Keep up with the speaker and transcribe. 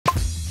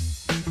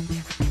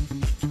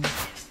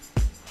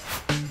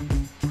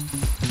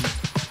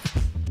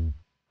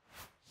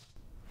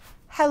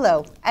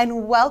Hello,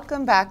 and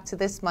welcome back to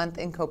This Month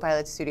in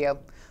Copilot Studio.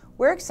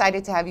 We're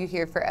excited to have you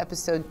here for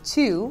episode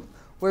 2,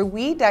 where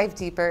we dive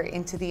deeper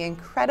into the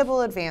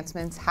incredible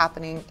advancements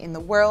happening in the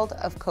world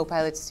of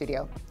Copilot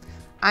Studio.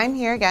 I'm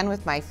here again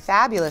with my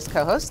fabulous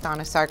co-host,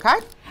 Dona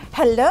Sarkar.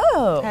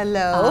 Hello.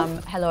 Hello.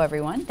 Hello,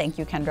 everyone. Thank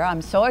you, Kendra.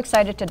 I'm so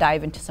excited to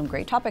dive into some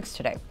great topics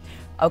today.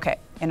 Okay,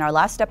 in our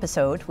last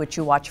episode, which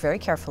you watched very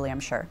carefully, I'm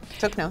sure.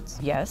 Took notes.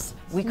 Yes,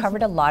 we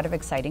covered a lot of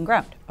exciting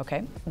ground,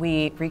 okay?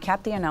 We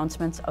recapped the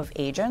announcements of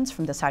agents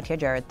from the Satya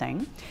Jared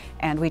thing,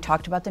 and we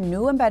talked about the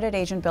new embedded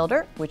agent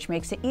builder, which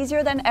makes it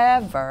easier than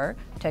ever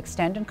to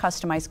extend and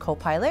customize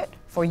Copilot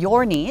for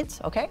your needs,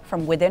 okay,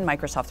 from within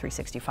Microsoft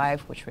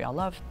 365, which we all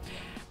love.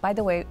 By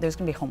the way, there's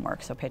going to be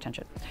homework, so pay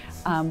attention.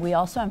 We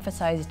also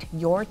emphasized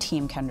your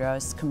team,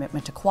 Kendra's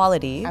commitment to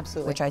quality,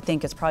 Absolutely. Which I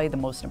think is probably the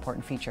most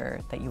important feature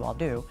that you all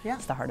do. Yeah.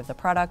 It's the heart of the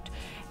product.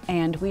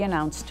 And we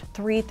announced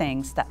 3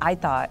 things that I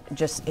thought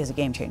just is a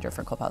game changer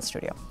for Copilot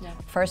Studio. Yeah.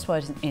 First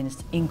was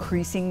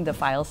increasing the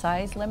file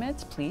size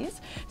limits,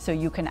 please, so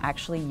you can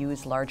actually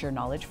use larger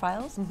knowledge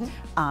files.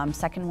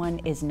 Second one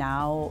is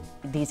now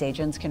these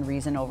agents can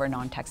reason over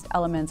non-text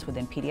elements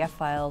within PDF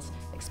files,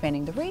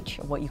 expanding the reach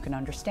of what you can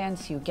understand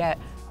so you get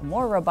a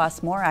more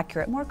robust, more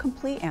accurate, more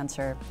complete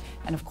answer.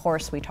 And of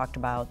course, we talked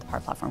about the Power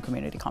Platform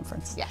Community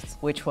Conference, Yes.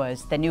 which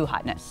was the new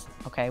hotness,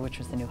 okay,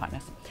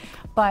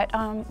 But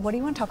what do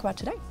you want to talk about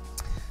today?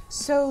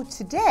 So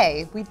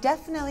today, we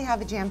definitely have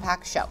a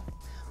jam-packed show.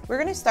 We're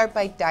going to start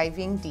by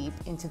diving deep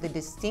into the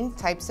distinct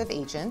types of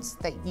agents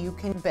that you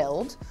can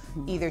build,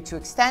 either to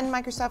extend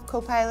Microsoft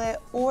Copilot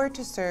or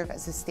to serve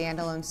as a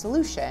standalone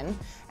solution,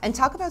 and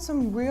talk about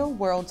some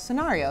real-world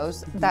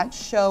scenarios that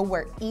show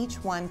where each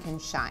one can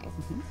shine.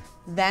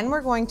 Then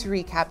we're going to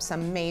recap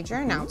some major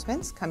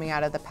announcements coming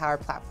out of the Power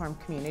Platform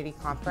Community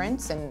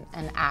Conference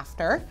and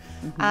after,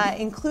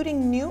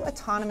 including new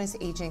autonomous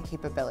agent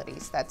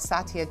capabilities that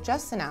Satya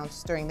just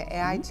announced during the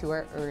AI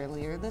tour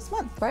earlier this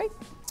month. Right.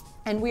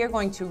 And we are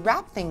going to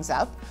wrap things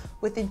up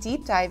with a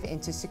deep dive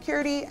into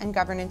security and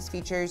governance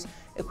features,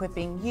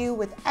 equipping you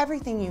with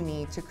everything you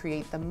need to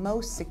create the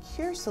most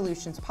secure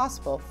solutions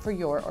possible for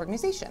your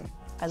organization.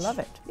 I love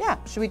it. Yeah,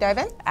 should we dive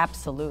in?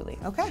 Absolutely.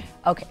 Okay.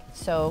 Okay,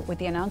 so with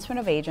the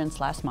announcement of agents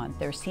last month,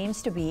 there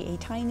seems to be a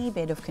tiny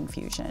bit of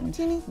confusion.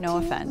 No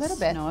offense. Little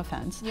bit. No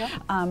offense. Yep.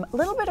 A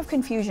little bit of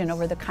confusion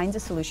over the kinds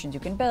of solutions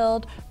you can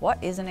build.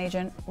 What is an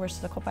agent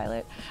versus a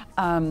Copilot?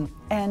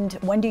 And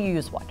when do you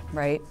use what,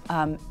 right?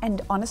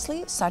 And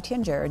honestly, Satya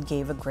and Jared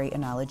gave a great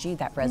analogy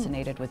that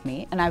resonated with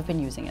me, and I've been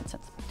using it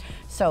since.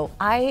 So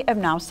I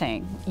am now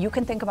saying, you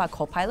can think about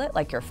Copilot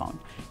like your phone.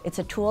 It's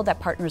a tool that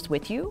partners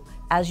with you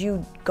as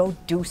you go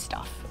do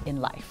stuff in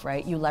life,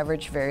 right? You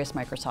leverage various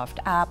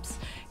Microsoft apps,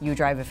 you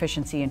drive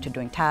efficiency into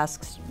doing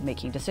tasks,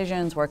 making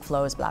decisions,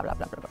 workflows, blah, blah,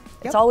 blah, blah, blah.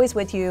 Yep. It's always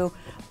with you,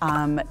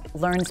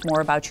 learns more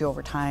about you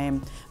over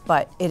time,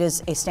 but it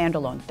is a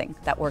standalone thing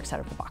that works out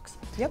of the box.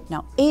 Yep.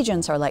 Now,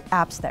 agents are like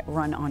apps that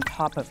run on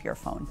top of your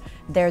phone.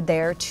 They're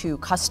there to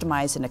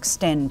customize and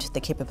extend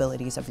the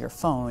capabilities of your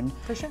phone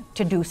For sure.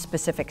 to do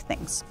specific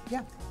things.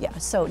 Yeah. Yeah,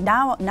 so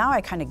now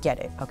I kind of get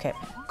it, okay?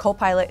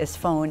 Copilot is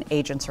phone,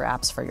 agents are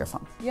apps for your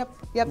phone. Yep.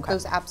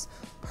 Those apps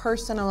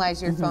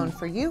personalize your phone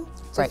for you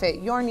to Right.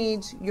 fit your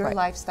needs, your Right.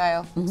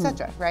 lifestyle,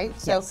 etc. Right?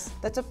 So Yes.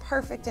 that's a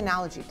perfect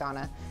analogy,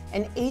 Donna.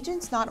 And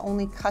agents not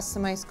only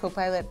customize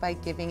Copilot by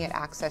giving it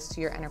access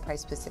to your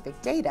enterprise-specific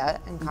data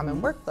and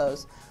common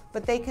workflows,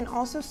 but they can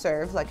also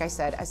serve, like I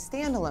said, as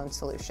standalone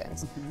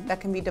solutions that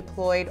can be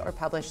deployed or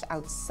published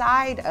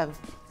outside of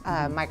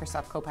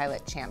Microsoft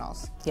Copilot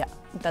channels. Yeah,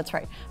 that's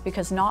right.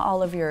 Because not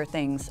all of your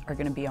things are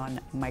going to be on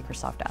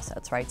Microsoft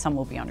assets, right? Some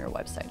will be on your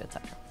website,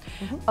 etc.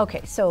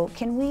 Okay, so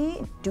can we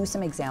do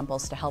some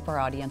examples to help our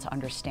audience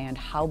understand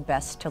how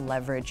best to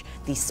leverage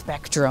the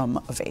spectrum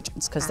of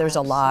agents? Because there's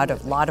a lot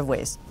of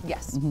ways.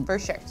 Yes, for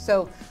sure.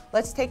 So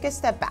let's take a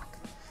step back.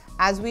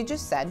 As we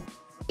just said,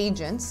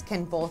 agents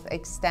can both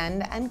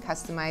extend and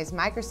customize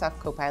Microsoft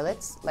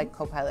Copilots, like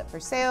Copilot for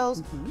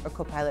Sales or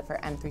Copilot for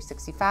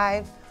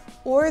M365,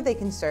 or they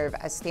can serve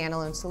as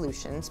standalone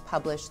solutions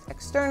published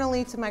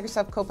externally to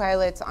Microsoft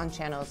Copilots on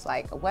channels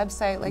like a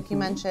website, like you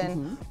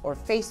mentioned, or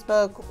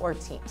Facebook or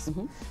Teams.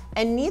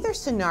 And neither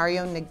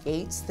scenario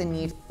negates the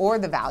need or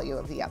the value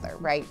of the other,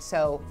 right?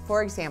 So,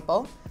 for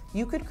example,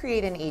 you could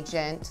create an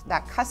agent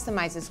that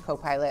customizes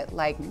Copilot,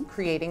 like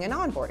creating an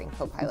onboarding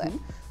Copilot.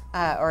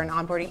 Or an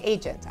onboarding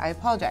agent. I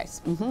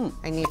apologize.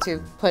 I need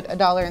to put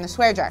 $1 in the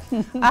swear jar.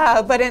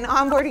 But an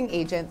onboarding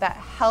agent that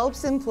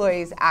helps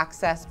employees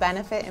access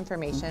benefit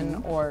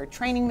information or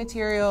training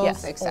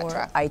materials,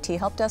 etc. Or IT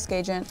help desk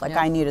agent, like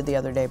I needed the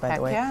other day, by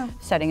the way. Yeah.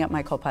 Setting up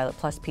my Copilot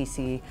Plus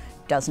PC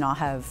does not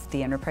have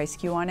the enterprise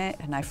SKU on it,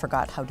 and I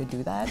forgot how to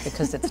do that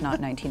because it's not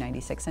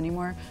 1996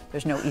 anymore.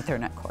 There's no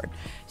Ethernet cord.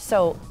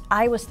 So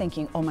I was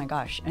thinking, oh my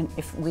gosh, and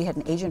if we had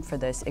an agent for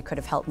this, it could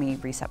have helped me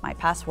reset my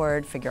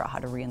password, figure out how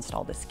to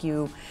reinstall the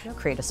SKU,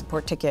 create a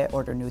support ticket,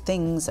 order new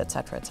things, et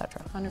cetera, et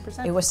cetera.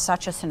 100%. It was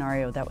such a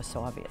scenario that was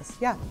so obvious.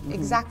 Yeah,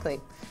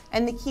 exactly.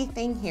 And the key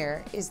thing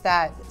here is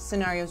that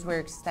scenarios where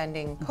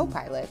extending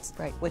Copilots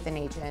with an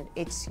agent,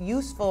 it's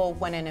useful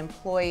when an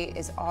employee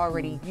is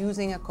already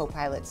using a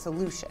Copilot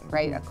solution,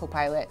 right? A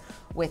Copilot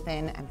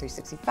within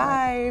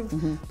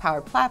M365,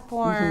 Power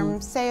Platform,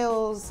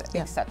 Sales,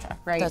 etc.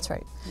 Right? That's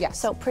right. Yes.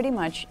 So pretty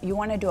much you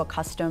want to do a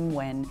custom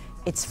when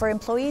it's for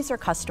employees or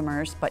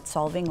customers, but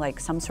solving like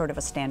some sort of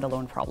a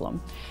standalone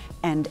problem,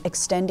 and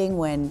extending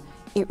when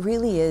it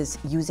really is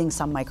using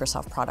some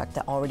Microsoft product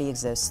that already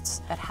exists.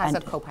 That has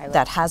a Copilot.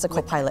 That has a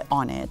Copilot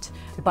on it,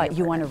 but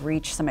you want to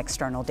reach some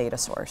external data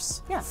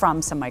source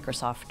from some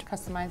Microsoft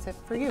customize it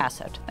for you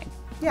asset thing.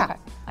 Yeah, okay,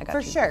 I got for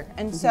you. sure.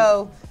 And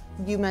so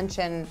you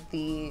mentioned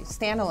the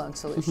standalone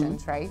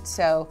solutions, right?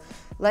 So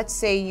let's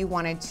say you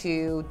wanted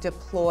to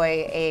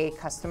deploy a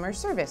customer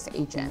service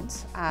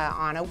agent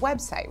on a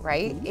website,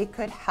 right? It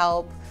could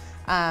help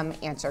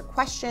answer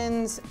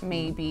questions,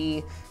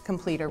 maybe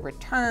complete a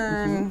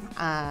return,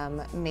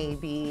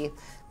 maybe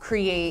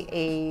create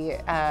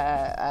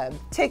a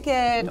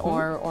ticket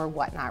or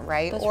whatnot,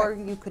 right? That's or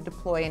right. you could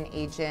deploy an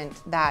agent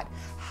that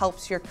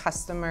helps your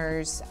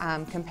customers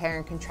compare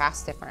and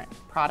contrast different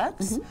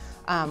products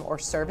or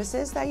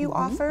services that you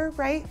offer,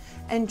 right?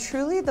 And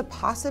truly the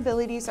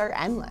possibilities are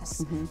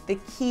endless. The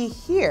key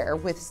here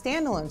with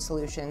standalone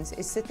solutions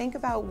is to think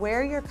about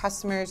where your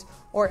customers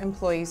or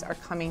employees are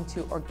coming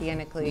to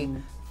organically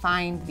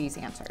find these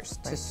answers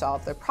to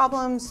solve their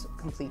problems,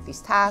 complete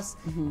these tasks,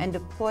 and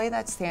deploy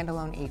that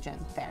standalone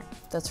agent there.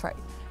 That's right.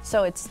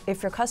 So it's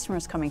if your customer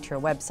is coming to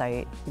your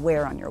website,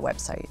 where on your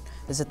website?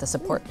 Is it the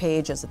support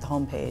page? Is it the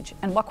home page?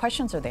 And what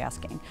questions are they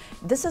asking?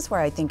 This is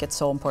where I think it's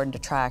so important to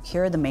track.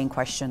 Here are the main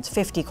questions,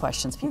 50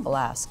 questions people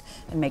ask,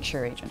 and make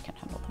sure your agent can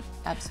handle them.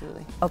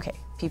 Absolutely. Okay,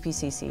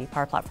 PPCC,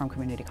 Power Platform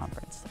Community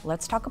Conference.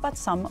 Let's talk about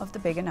some of the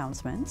big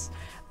announcements.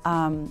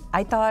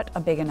 I thought a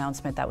big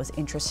announcement that was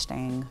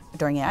interesting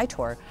during AI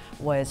Tour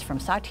was from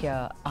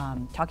Satya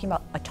talking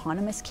about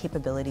autonomous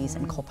capabilities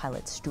in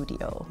Copilot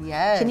Studio.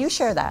 Yes. Can you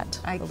share that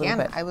I a little can.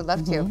 bit? I would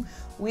love to.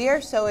 We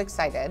are so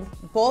excited,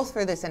 both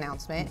for this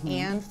announcement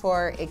and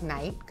for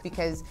Ignite,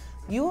 because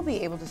you will be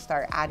able to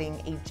start adding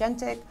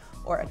agentic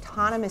or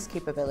autonomous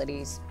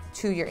capabilities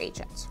to your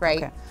agents,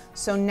 right? Okay.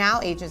 So now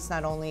agents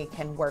not only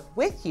can work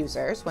with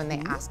users when they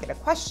ask it a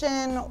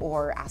question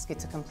or ask it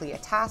to complete a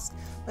task,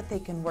 but they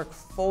can work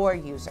for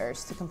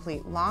users to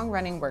complete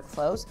long-running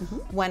workflows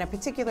when a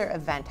particular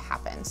event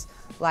happens,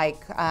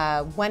 like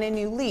when a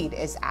new lead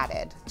is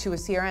added to a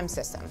CRM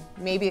system.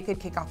 Maybe it could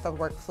kick off the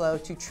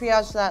workflow to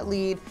triage that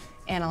lead,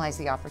 analyze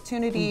the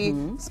opportunity,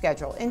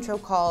 schedule intro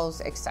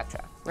calls,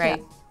 etc. Right?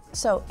 Yeah.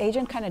 So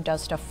agent kind of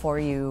does stuff for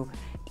you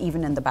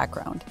even in the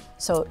background.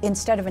 So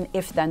instead of an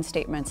if-then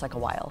statement, it's like a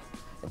while.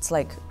 It's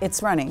like,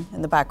 it's running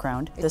in the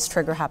background, this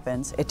trigger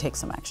happens, it takes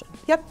some action.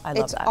 Yep, I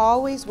love it's that.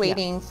 always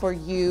waiting for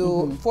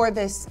you, for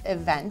this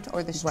event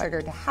or this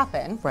trigger to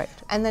happen. Right.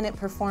 And then it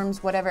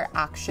performs whatever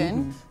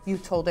action you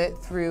told it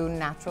through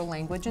natural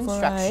language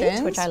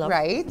instructions, which I love.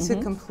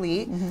 to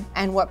complete,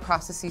 and what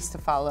processes to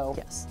follow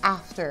Yes.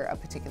 after a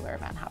particular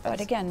event happens.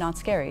 But again, not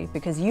scary,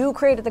 because you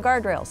created the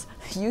guardrails.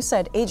 You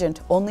said, agent,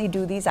 only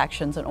do these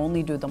actions and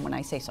only do them when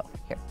I say so.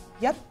 Here.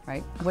 Yep.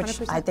 Right? Which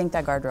 100%. I think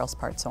that guardrails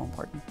part's so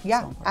important.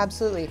 Yeah, So important.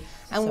 absolutely.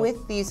 And So-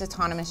 with these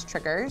autonomous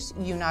triggers,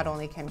 you not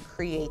only can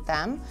create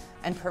them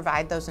and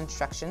provide those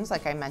instructions,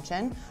 like I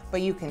mentioned, but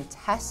you can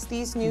test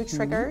these new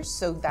triggers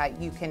so that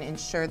you can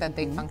ensure that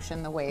they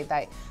function the way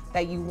that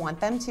you want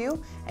them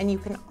to. And you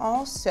can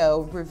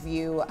also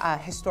review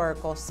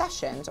historical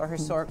sessions or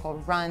historical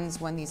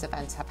runs when these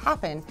events have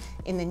happened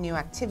in the new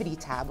activity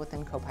tab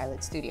within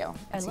Copilot Studio.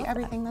 I And see love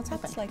everything that. that's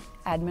happened. It's like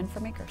admin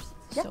for makers.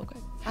 Yeah, So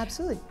good.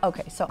 absolutely.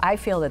 Okay, so I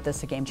feel that this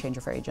is a game changer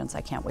for agents.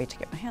 I can't wait to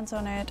get my hands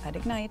on it at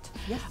Ignite.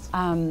 Yes.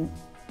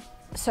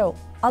 So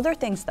other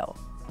things though,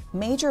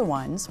 major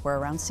ones were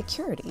around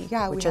security,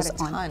 Yeah, we which had is a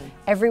ton. on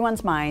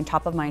everyone's mind,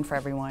 top of mind for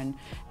everyone.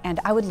 And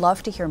I would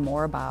love to hear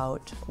more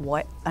about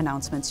what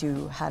announcements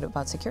you had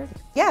about security.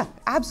 Yeah,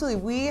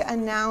 absolutely. We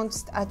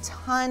announced a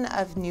ton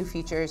of new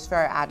features for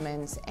our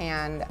admins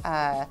and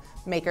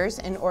makers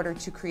in order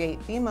to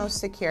create the most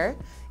secure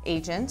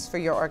agents for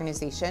your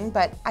organization.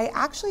 But I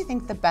actually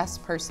think the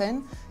best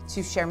person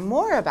to share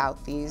more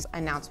about these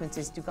announcements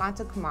is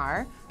Duganto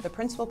Kumar, the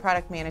principal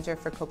product manager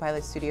for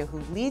Copilot Studio, who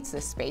leads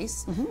this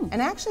space.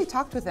 And I actually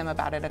talked with him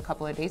about it a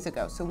couple of days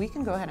ago, so we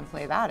can go ahead and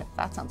play that if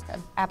that sounds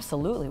good.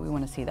 Absolutely, we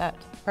want to see that.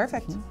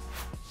 Perfect.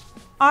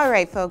 All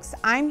right, folks,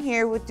 I'm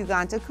here with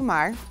Duganto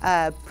Kumar,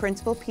 a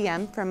principal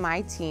PM from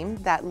my team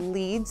that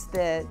leads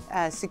the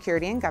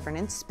security and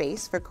governance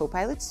space for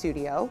Copilot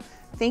Studio.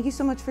 Thank you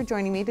so much for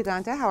joining me,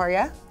 Duganto. How are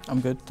you?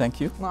 I'm good,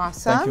 thank you.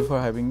 Awesome. Thank you for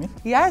having me.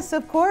 Yes,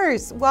 of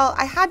course. Well,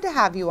 I had to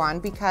have you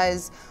on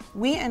because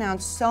we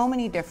announced so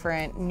many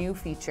different new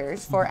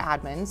features for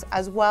admins,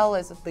 as well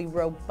as the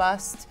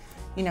robust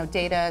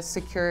data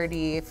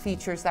security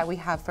features that we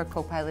have for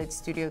Copilot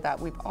Studio that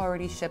we've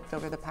already shipped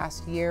over the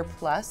past year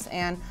plus,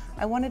 and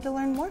I wanted to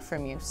learn more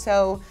from you.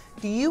 So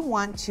do you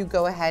want to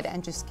go ahead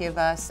and just give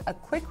us a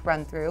quick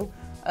run through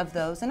of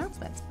those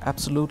announcements?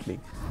 Absolutely.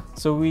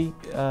 So we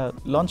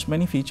launched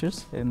many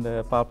features in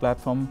the Power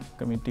Platform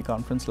Community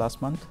Conference last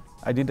month.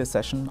 I did a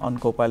session on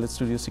Copilot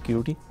Studio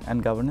security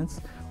and governance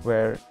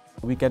where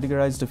we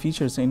categorized the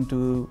features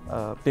into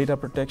data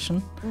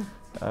protection,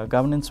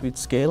 governance with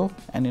scale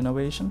and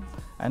innovation,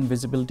 and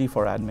visibility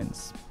for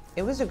admins.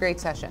 It was a great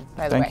session,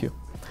 by the way. Thank you.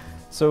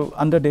 So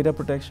under data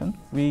protection,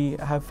 we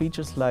have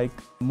features like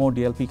more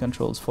DLP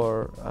controls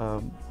for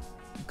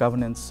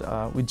governance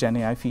with Gen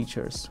AI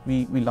features.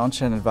 We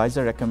launched an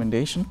advisor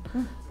recommendation.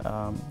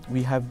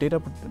 We have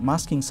data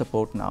masking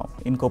support now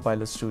in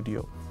Copilot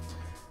Studio.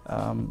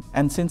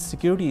 And since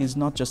security is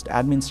not just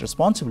admin's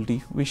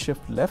responsibility, we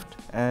shift left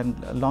and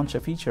launch a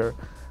feature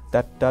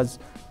that does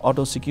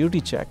auto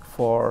security check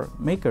for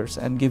makers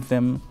and give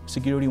them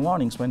security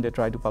warnings when they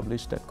try to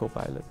publish that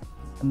Copilot.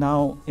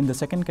 Now, in the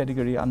second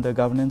category, under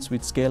governance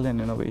with scale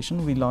and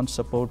innovation, we launched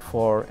support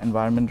for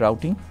environment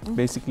routing.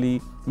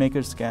 Basically,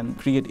 makers can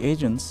create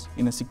agents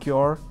in a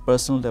secure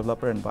personal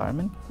developer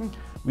environment.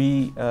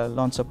 We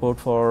launched support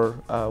for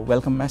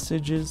welcome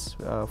messages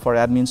for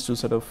admins to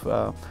sort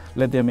of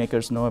let their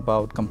makers know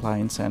about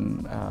compliance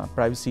and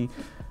privacy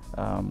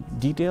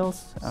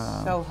details.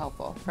 So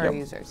helpful for our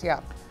users, yeah.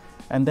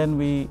 And then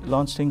we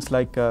launched things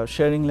like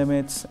sharing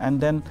limits, and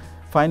then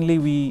finally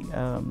we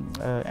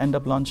end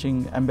up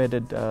launching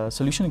embedded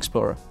Solution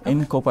Explorer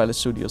in Copilot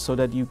Studio so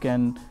that you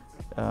can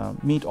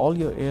meet all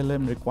your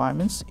ALM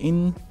requirements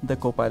in the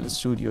Copilot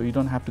Studio. You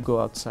don't have to go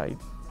outside.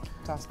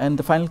 Awesome. And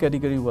the final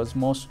category was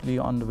mostly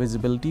on the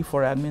visibility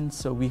for admins.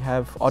 So we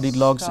have audit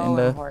logs in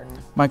the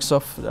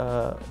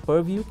Microsoft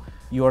Purview.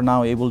 You are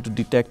now able to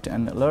detect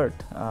and alert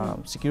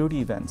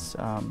security events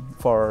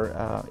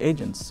for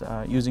agents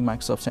using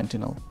Microsoft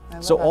Sentinel.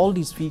 So all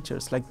these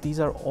features, like these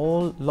are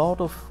all lot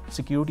of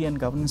security and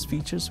governance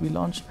features we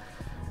launched,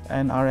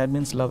 and our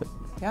admins love it.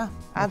 Yeah,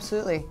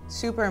 absolutely.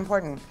 Super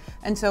important.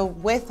 And so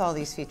with all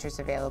these features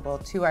available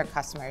to our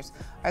customers,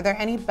 are there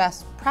any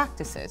best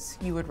practices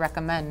you would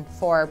recommend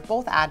for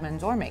both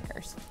admins or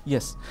makers?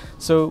 Yes.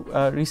 So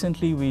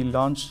recently we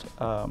launched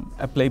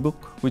a playbook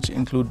which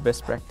include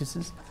best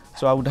practices.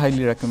 So I would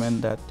highly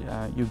recommend that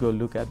you go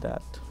look at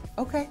that.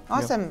 Okay,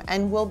 awesome. Yep.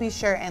 And we'll be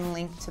sure and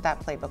link to that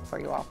playbook for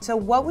you all. So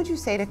what would you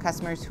say to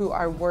customers who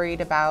are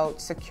worried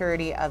about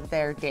security of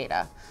their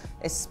data,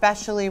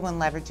 especially when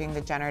leveraging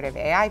the generative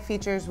AI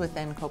features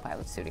within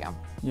Copilot Studio?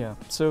 Yeah,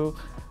 so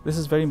this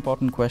is a very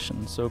important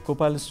question. So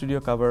Copilot Studio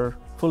cover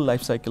full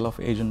life cycle of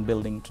agent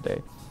building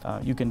today.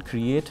 You can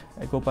create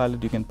a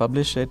Copilot, you can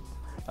publish it.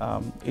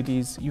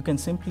 You can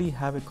simply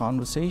have a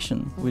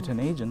conversation with an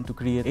agent to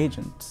create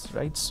agents,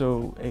 right?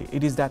 So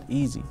it is that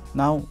easy.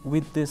 Now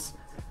with this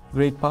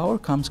great power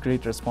comes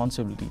great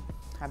responsibility.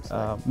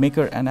 Absolutely.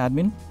 Maker and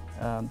admin,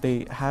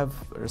 they have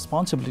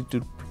responsibility to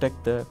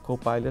protect the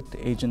Copilot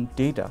agent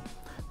data.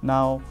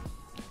 Now,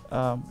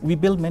 we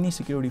build many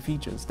security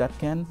features that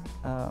can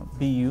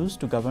be used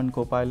to govern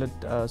Copilot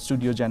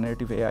Studio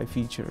generative AI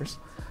features.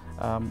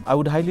 I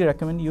would highly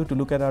recommend you to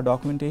look at our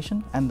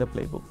documentation and the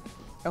playbook.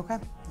 Okay,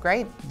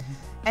 great.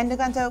 And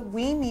Duganto,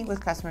 we meet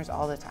with customers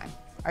all the time.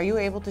 Are you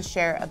able to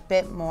share a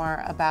bit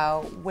more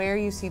about where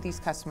you see these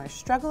customers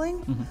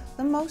struggling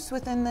the most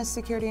within the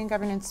security and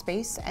governance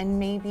space, and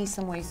maybe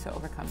some ways to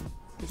overcome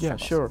these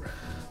struggles? Yeah, sure.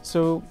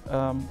 So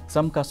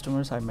some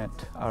customers I met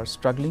are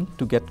struggling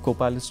to get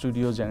Copilot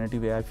Studio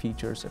generative AI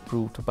features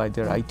approved by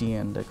their IT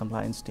and the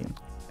compliance team.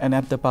 And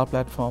at the Power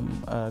Platform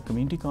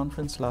Community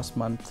Conference last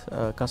month,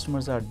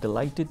 customers are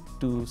delighted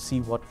to see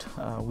what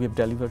we have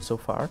delivered so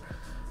far.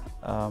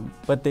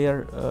 But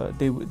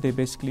they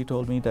basically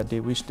told me that they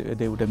wished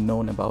they would have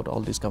known about all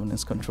this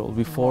governance control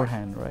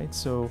beforehand, right?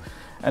 So,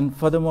 and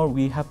furthermore,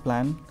 we have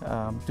planned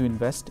to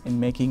invest in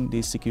making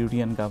these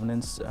security and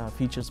governance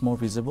features more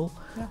visible.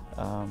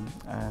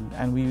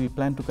 And we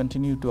plan to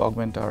continue to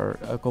augment our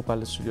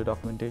Copilot Studio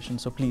documentation.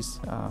 So please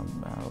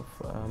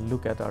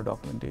look at our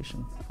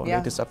documentation for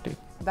latest update.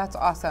 That's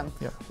awesome.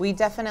 Yeah. We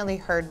definitely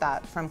heard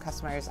that from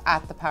customers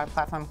at the Power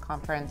Platform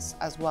Conference,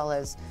 as well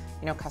as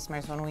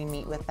customers when we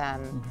meet with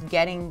them,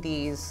 getting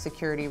these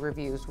security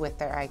reviews with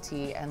their IT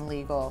and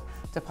legal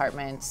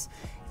departments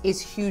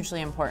is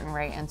hugely important,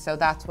 right? And so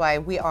that's why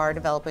we are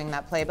developing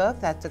that playbook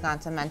that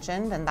Duganto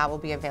mentioned, and that will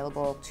be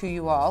available to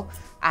you all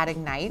at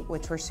Ignite,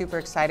 which we're super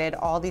excited.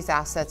 All these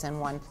assets in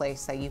one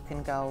place that you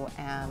can go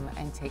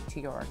and take to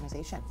your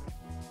organization.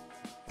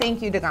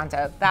 Thank you,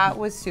 Duganto. That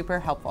was super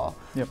helpful.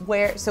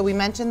 Yep. So we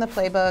mentioned the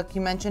playbook,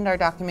 you mentioned our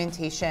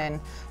documentation.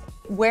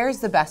 where's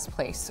the best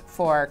place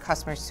for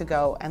customers to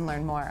go and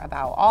learn more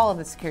about all of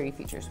the security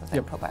features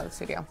within Copilot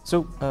Studio?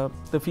 So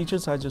the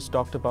features I just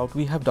talked about,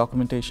 we have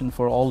documentation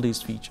for all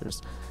these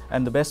features.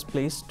 And the best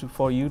place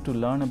for you to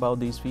learn about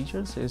these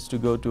features is to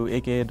go to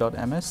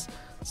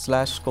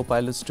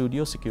aka.ms/Copilot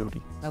Studio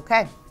Security.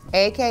 Okay,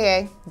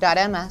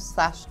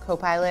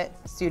 aka.ms/Copilot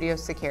Studio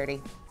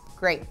Security.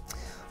 Great.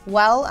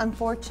 Well,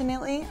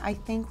 unfortunately, I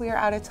think we are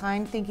out of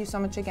time. Thank you so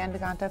much again,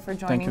 Duganto, for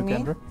joining me.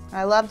 Thank you, Kendra.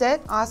 I loved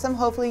it. Awesome.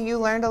 Hopefully you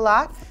learned a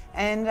lot,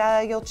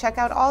 and you'll check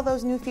out all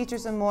those new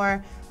features and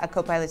more at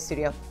Copilot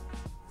Studio.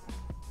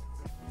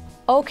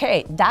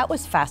 Okay, that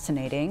was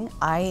fascinating.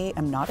 I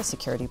am not a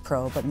security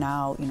pro, but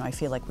now, I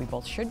feel like we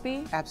both should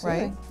be.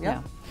 Absolutely. Right? Yep.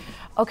 Yeah.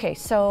 Okay,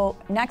 so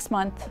next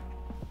month,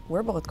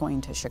 we're both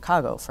going to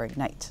Chicago for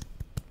Ignite.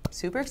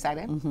 Super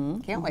excited.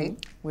 Can't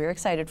wait. We're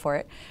excited for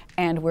it.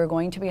 And we're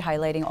going to be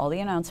highlighting all the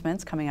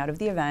announcements coming out of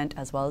the event,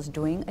 as well as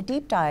doing a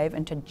deep dive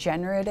into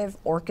generative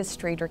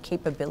orchestrator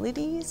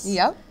capabilities.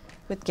 Yep.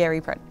 With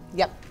Gary Print.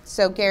 Yep.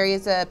 So Gary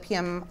is a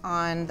PM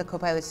on the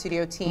Copilot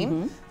Studio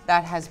team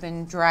that has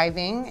been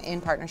driving,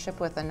 in partnership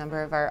with a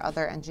number of our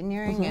other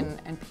engineering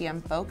and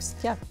PM folks,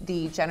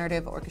 the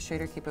generative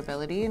orchestrator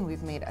capability, and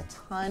we've made a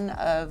ton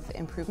of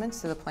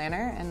improvements to the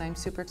planner, and I'm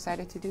super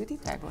excited to do a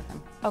deep dive with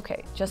him.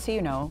 Okay, just so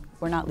you know,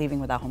 we're not leaving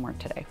without homework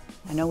today.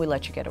 I know we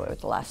let you get away with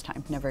the last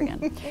time, never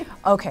again.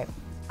 Okay.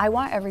 I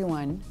want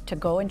everyone to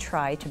go and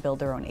try to build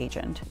their own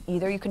agent.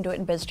 Either you can do it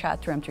in BizChat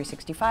through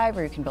M365,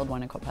 or you can build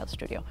one in Copilot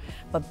Studio.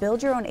 But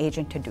build your own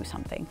agent to do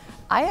something.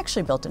 I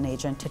actually built an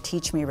agent to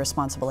teach me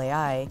responsible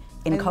AI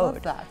in code. I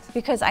love that.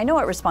 Because I know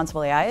what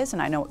responsible AI is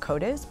and I know what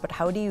code is, but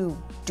how do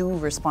you do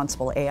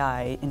responsible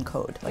AI in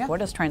code? Like,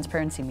 what does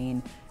transparency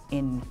mean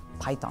in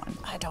Python?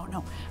 I don't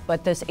know.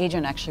 But this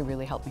agent actually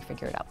really helped me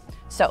figure it out.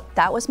 So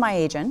that was my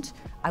agent.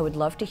 I would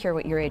love to hear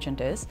what your agent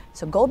is.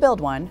 So go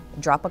build one,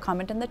 drop a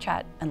comment in the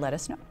chat, and let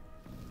us know.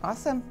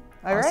 Awesome.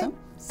 All right.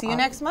 See you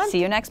next month. See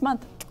you next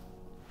month.